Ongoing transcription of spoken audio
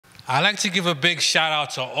I'd like to give a big shout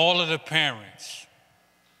out to all of the parents,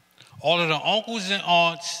 all of the uncles and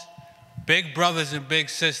aunts, big brothers and big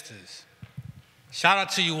sisters. Shout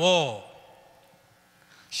out to you all.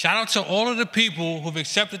 Shout out to all of the people who've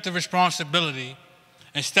accepted the responsibility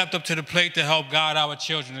and stepped up to the plate to help guide our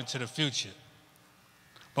children into the future.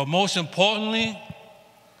 But most importantly,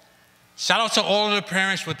 shout out to all of the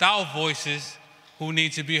parents without voices who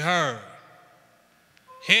need to be heard.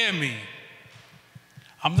 Hear me.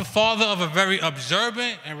 I'm the father of a very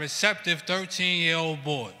observant and receptive 13-year-old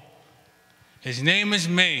boy. His name is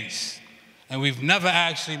Mace, and we've never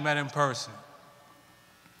actually met in person.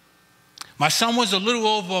 My son was a little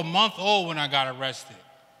over a month old when I got arrested.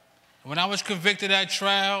 When I was convicted at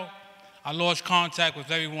trial, I lost contact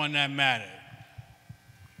with everyone that mattered.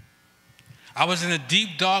 I was in a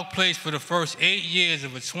deep, dark place for the first 8 years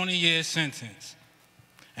of a 20-year sentence,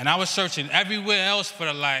 and I was searching everywhere else for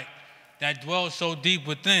the light that dwelled so deep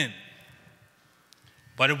within.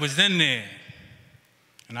 But it was in there,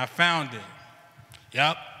 and I found it.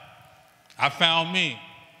 Yep, I found me.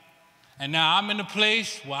 And now I'm in a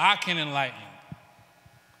place where I can enlighten.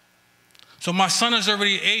 So my son is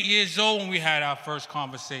already 8 years old when we had our first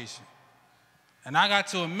conversation. And I got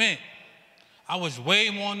to admit, I was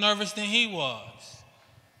way more nervous than he was.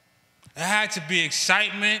 It had to be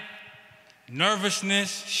excitement,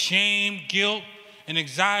 nervousness, shame, guilt, and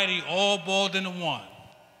anxiety all boiled into one.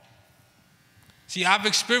 See, I've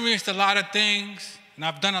experienced a lot of things, and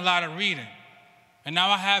I've done a lot of reading. And now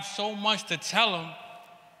I have so much to tell him,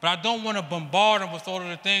 but I don't want to bombard him with all of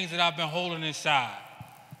the things that I've been holding inside.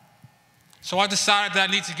 So I decided that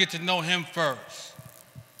I need to get to know him first,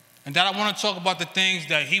 and that I want to talk about the things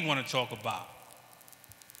that he wants to talk about.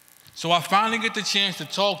 So I finally get the chance to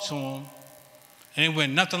talk to him, and it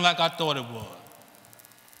went nothing like I thought it would.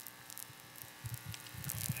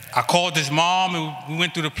 I called his mom, and we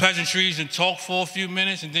went through the pleasantries and talked for a few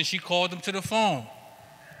minutes, and then she called him to the phone.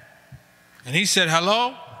 And he said,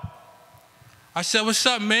 "Hello?" I said, "What's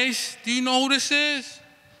up, Mace? Do you know who this is?"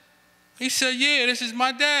 He said, "Yeah, this is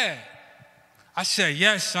my dad." I said,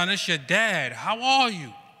 "Yes, son, it's your dad. How are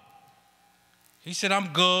you?" He said,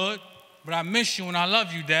 "I'm good, but I miss you and I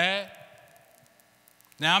love you, Dad."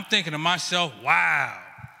 Now I'm thinking to myself, wow.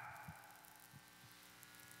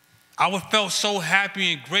 I felt so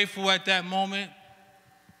happy and grateful at that moment.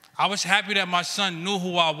 I was happy that my son knew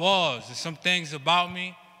who I was and some things about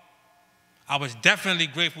me. I was definitely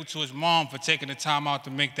grateful to his mom for taking the time out to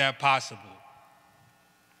make that possible.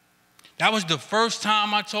 That was the first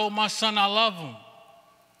time I told my son I love him.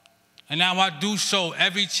 And now I do so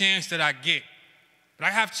every chance that I get. But I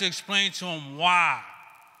have to explain to him why.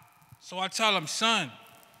 So I tell him, "Son,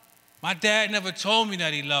 my dad never told me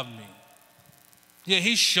that he loved me. Yeah,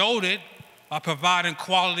 he showed it by providing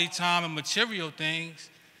quality time and material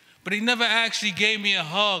things, but he never actually gave me a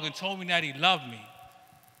hug and told me that he loved me.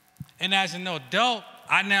 And as an adult,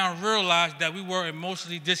 I now realize that we were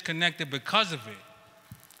emotionally disconnected because of it.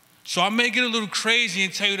 So I may get a little crazy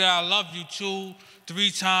and tell you that I love you 2,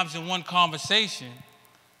 3 times in one conversation.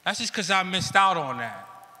 That's just because I missed out on that.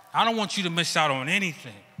 I don't want you to miss out on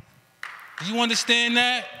anything. Do you understand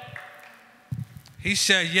that?" He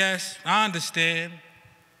said, "Yes, I understand.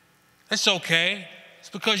 It's okay.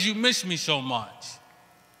 It's because you miss me so much."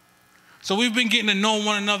 So we've been getting to know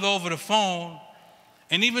one another over the phone,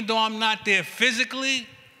 and even though I'm not there physically,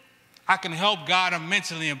 I can help guide him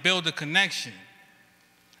mentally and build a connection.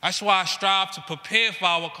 That's why I strive to prepare for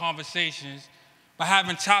our conversations by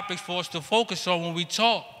having topics for us to focus on when we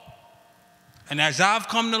talk. And as I've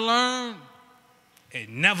come to learn, it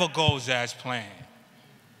never goes as planned.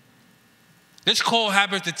 This call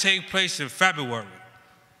happens to take place in February.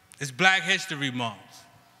 It's Black History Month.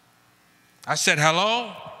 I said,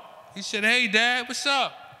 "Hello?" He said, "Hey, Dad, what's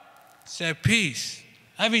up?" I said, "Peace.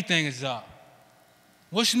 Everything is up.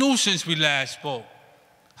 What's new since we last spoke?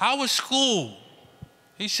 How was school?"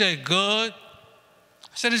 He said, "Good."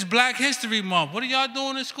 I said, "It's Black History Month. What are y'all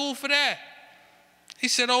doing in school for that?" He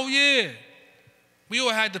said, "Oh, yeah. We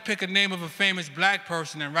all had to pick a name of a famous black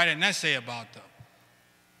person and write an essay about them."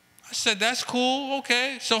 I said, "That's cool,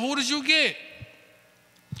 okay. So who did you get?"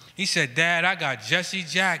 He said, "Dad, I got Jesse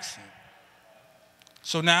Jackson."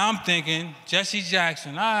 So now I'm thinking, Jesse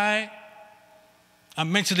Jackson, all right. I'm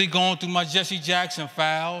mentally going through my Jesse Jackson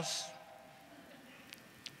files.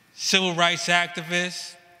 Civil rights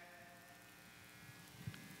activist,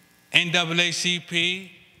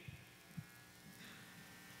 NAACP,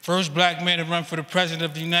 first black man to run for the president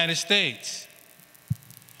of the United States.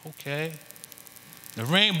 Okay. The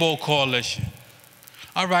Rainbow Coalition.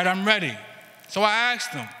 All right, I'm ready. So I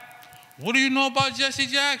asked him, "What do you know about Jesse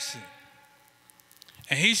Jackson?"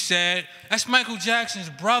 And he said, that's Michael Jackson's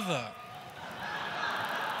brother.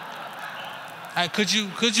 Could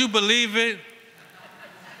you believe it?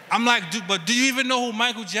 I'm like, but do you even know who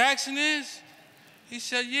Michael Jackson is? He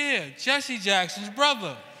said, yeah, Jesse Jackson's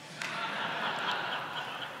brother.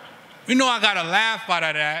 You know, I got a laugh out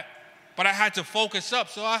of that, but I had to focus up.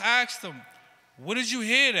 So I asked him, where did you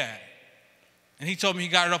hear that? And he told me he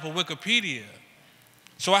got it up on Wikipedia.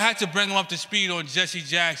 So I had to bring him up to speed on Jesse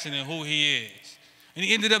Jackson and who he is. And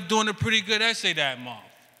he ended up doing a pretty good essay that month.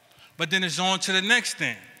 But then it's on to the next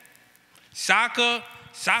thing. Soccer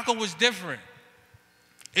was different.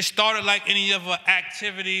 It started like any other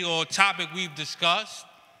activity or topic we've discussed.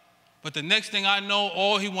 But the next thing I know,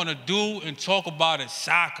 all he want to do and talk about is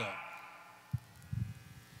soccer.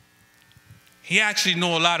 He actually knew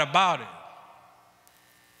a lot about it.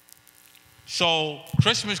 So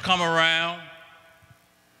Christmas come around.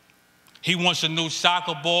 He wants a new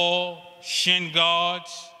soccer ball, shin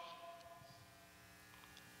guards,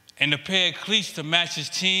 and a pair of cleats to match his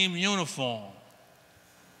team uniform.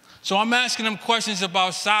 So I'm asking him questions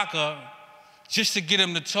about soccer just to get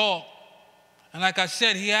him to talk. And like I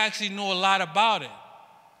said, he actually knew a lot about it.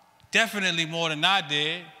 Definitely more than I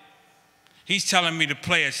did. He's telling me the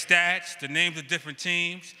player stats, the names of different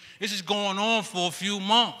teams. This is going on for a few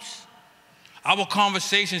months. Our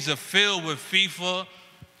conversations are filled with FIFA,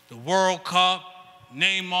 the World Cup,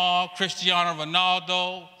 Neymar, Cristiano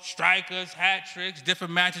Ronaldo, strikers, hat tricks,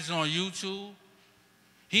 different matches on YouTube.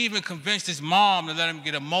 He even convinced his mom to let him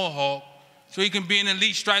get a mohawk so he can be an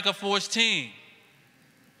elite striker for his team.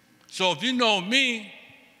 So if you know me,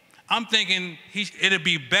 I'm thinking it'd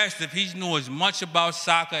be best if he knew as much about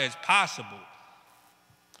soccer as possible.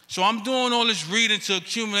 So I'm doing all this reading to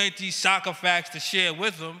accumulate these soccer facts to share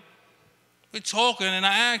with him. We're talking, and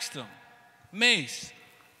I asked him, Mace,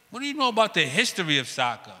 what do you know about the history of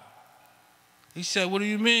soccer? He said, what do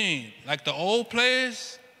you mean? Like the old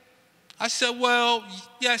players? I said, well,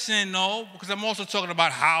 yes and no, because I'm also talking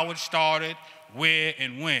about how it started, where,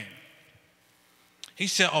 and when. He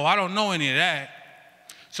said, oh, I don't know any of that.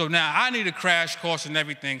 So now I need a crash course in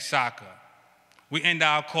everything soccer. We end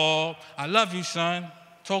our call. I love you, son.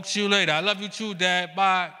 Talk to you later. I love you too, Dad.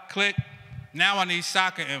 Bye. Click. Now I need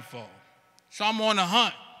soccer info. So I'm on the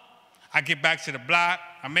hunt. I get back to the block.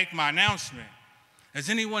 I make my announcement. Does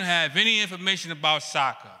anyone have any information about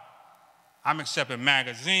soccer? I'm accepting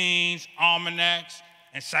magazines, almanacs,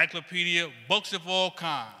 encyclopedia, books of all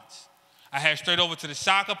kinds. I head straight over to the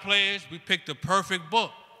soccer players. We picked the perfect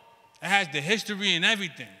book. It has the history and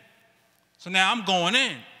everything. So now I'm going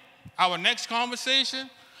in. Our next conversation,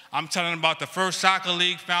 I'm telling them about the first soccer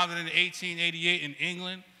league founded in 1888 in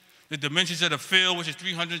England, the dimensions of the field, which is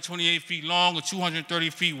 328 feet long and 230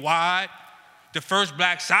 feet wide. The first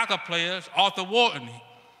black soccer players, Arthur Wharton.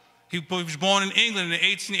 He was born in England in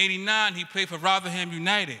 1889. He played for Rotherham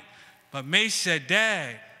United. But Mace said,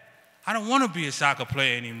 Dad, I don't want to be a soccer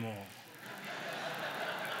player anymore.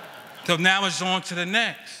 So now it's on to the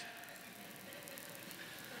next.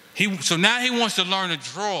 So now he wants to learn to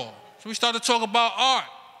draw. So we start to talk about art.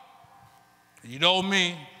 You know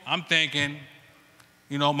me, I'm thinking,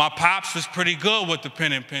 you know, my pops was pretty good with the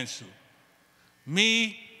pen and pencil.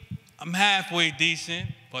 Me, I'm halfway decent,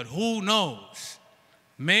 but who knows?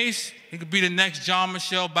 Mace, he could be the next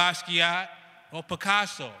Jean-Michel Basquiat or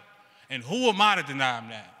Picasso. And who am I to deny him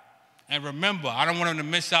that? And remember, I don't want him to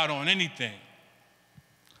miss out on anything.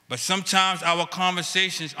 But sometimes our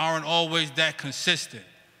conversations aren't always that consistent.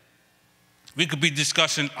 We could be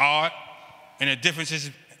discussing art and the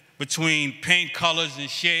differences between paint colors and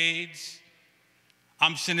shades.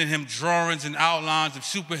 I'm sending him drawings and outlines of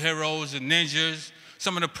superheroes and ninjas,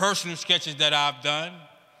 some of the personal sketches that I've done.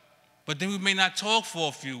 But then we may not talk for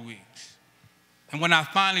a few weeks. And when I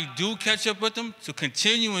finally do catch up with him to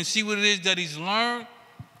continue and see what it is that he's learned,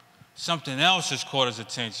 something else has caught his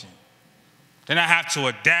attention. Then I have to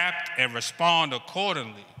adapt and respond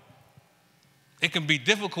accordingly. It can be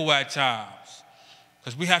difficult at times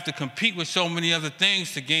because we have to compete with so many other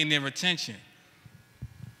things to gain their attention.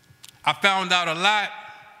 I found out a lot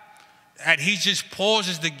that he just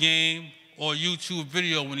pauses the game or YouTube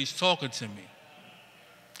video when he's talking to me.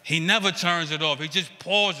 He never turns it off. He just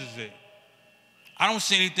pauses it. I don't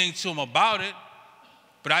say anything to him about it,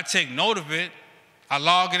 but I take note of it. I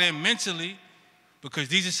log it in mentally because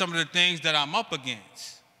these are some of the things that I'm up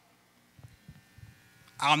against.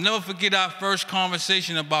 I'll never forget our first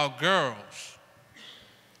conversation about girls.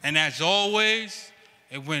 And as always,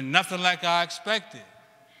 it went nothing like I expected.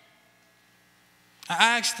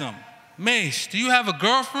 I asked him, Mace, do you have a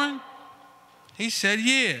girlfriend? He said,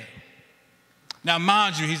 yeah. Now,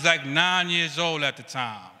 mind you, he's like 9 years old at the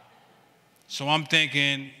time. So I'm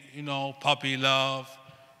thinking, you know, puppy love,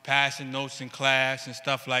 passing notes in class and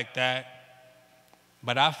stuff like that.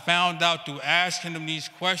 But I found out through asking them these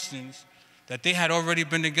questions that they had already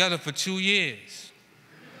been together for 2 years.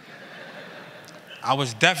 I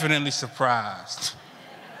was definitely surprised.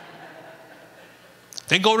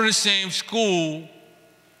 They go to the same school,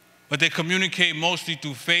 but they communicate mostly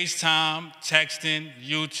through FaceTime, texting,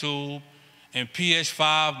 YouTube, and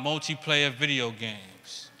PS5 multiplayer video games.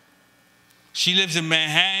 She lives in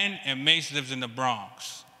Manhattan and Mace lives in the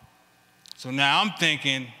Bronx. So now I'm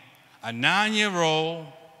thinking, a 9-year-old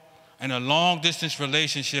in a long-distance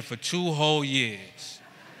relationship for 2 whole years.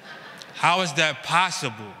 How is that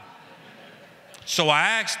possible? So I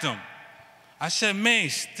asked him, I said,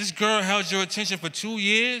 Mace, this girl held your attention for 2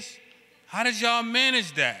 years? How did y'all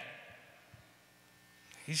manage that?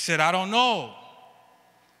 He said, I don't know.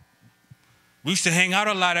 We used to hang out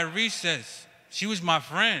a lot at recess. She was my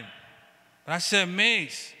friend. But I said,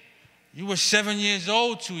 Mace, you were 7 years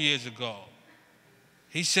old 2 years ago.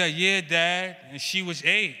 He said, yeah, Dad, and she was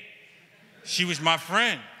 8. She was my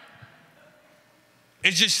friend.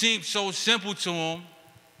 It just seemed so simple to him,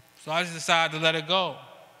 so I just decided to let it go.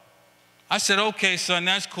 I said, okay, son,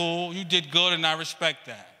 that's cool. You did good, and I respect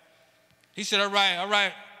that. He said, all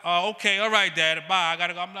right, okay, all right, Dad, bye, I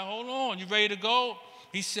gotta go. I'm like, hold on, you ready to go?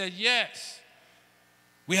 He said, yes.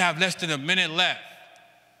 We have less than a minute left.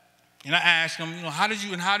 And I asked him, you know, how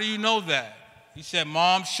do you know that? He said,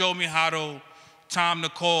 Mom showed me how to time the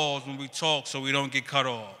calls when we talk so we don't get cut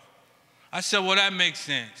off. I said, well, that makes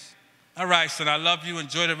sense. All right, son, I love you.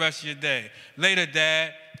 Enjoy the rest of your day. Later,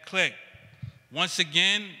 Dad, click. Once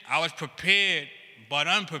again, I was prepared but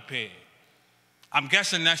unprepared. I'm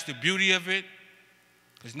guessing that's the beauty of it,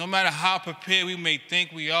 because no matter how prepared we may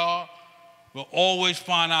think we are, we'll always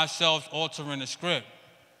find ourselves altering the script.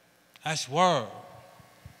 That's word.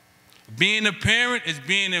 Being a parent is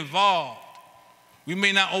being involved. We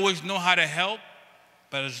may not always know how to help,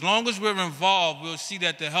 but as long as we're involved, we'll see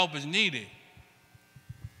that the help is needed.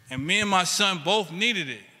 And me and my son both needed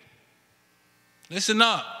it. Listen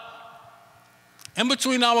up. In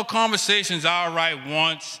between our conversations, I'll write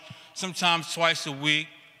once, sometimes twice a week.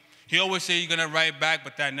 He always say you're gonna write back,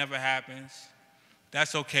 but that never happens.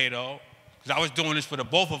 That's okay though, because I was doing this for the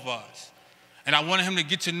both of us. And I wanted him to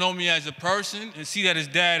get to know me as a person and see that his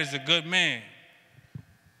dad is a good man.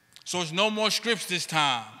 So it's no more scripts this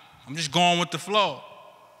time. I'm just going with the flow.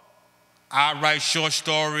 I write short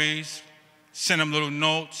stories, send him little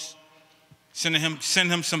notes, send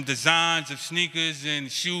him some designs of sneakers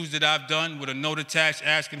and shoes that I've done with a note attached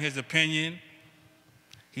asking his opinion.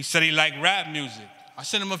 He said he liked rap music. I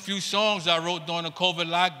sent him a few songs I wrote during the COVID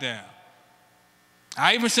lockdown.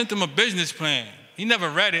 I even sent him a business plan. He never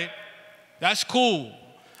read it. That's cool.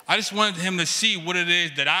 I just wanted him to see what it is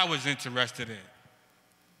that I was interested in.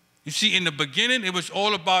 You see, in the beginning, it was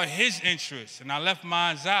all about his interests, and I left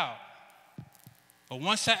mine out. But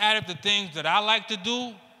once I added the things that I like to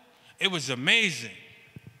do, it was amazing.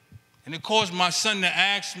 And it caused my son to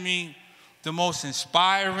ask me the most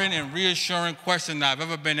inspiring and reassuring question I've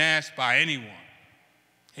ever been asked by anyone.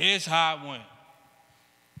 Here's how it went.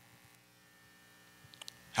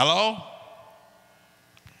 Hello?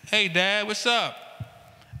 Hey, Dad, what's up?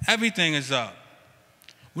 Everything is up.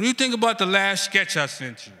 What do you think about the last sketch I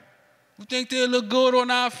sent you? You think they'll look good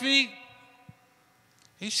on our feet?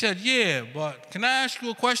 He said, yeah, but can I ask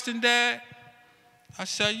you a question, Dad? I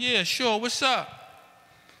said, yeah, sure, what's up?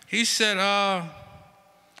 He said, are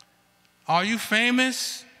you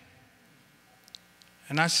famous?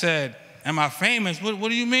 And I said, am I famous? What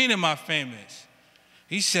do you mean, am I famous?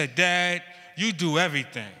 He said, Dad, you do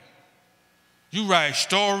everything. You write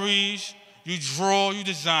stories, you draw, you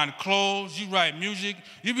design clothes, you write music.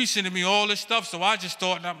 You be sending me all this stuff, so I just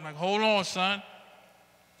thought, and I'm like, hold on, son.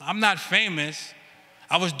 I'm not famous.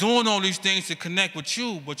 I was doing all these things to connect with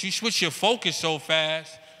you, but you switch your focus so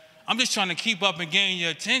fast. I'm just trying to keep up and gain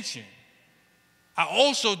your attention. I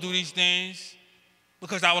also do these things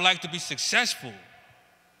because I would like to be successful.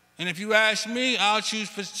 And if you ask me, I'll choose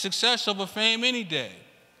for success over fame any day.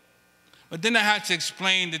 But then I had to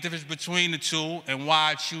explain the difference between the two and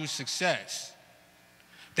why I choose success.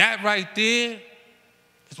 That right there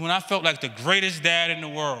is when I felt like the greatest dad in the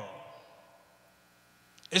world.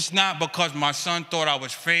 It's not because my son thought I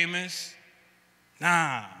was famous.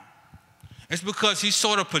 Nah. It's because he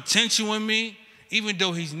saw the potential in me, even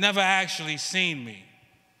though he's never actually seen me.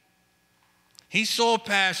 He saw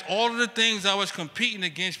past all of the things I was competing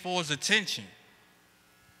against for his attention.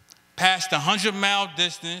 Past the 100-mile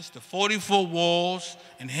distance, the 40-foot walls,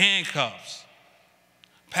 and handcuffs.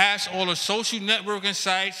 Past all the social networking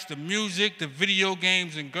sites, the music, the video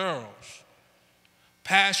games, and girls.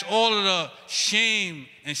 past all of the shame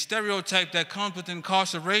and stereotype that comes with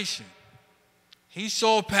incarceration. He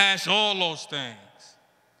saw past all those things,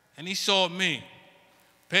 and he saw me.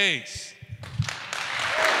 Peace.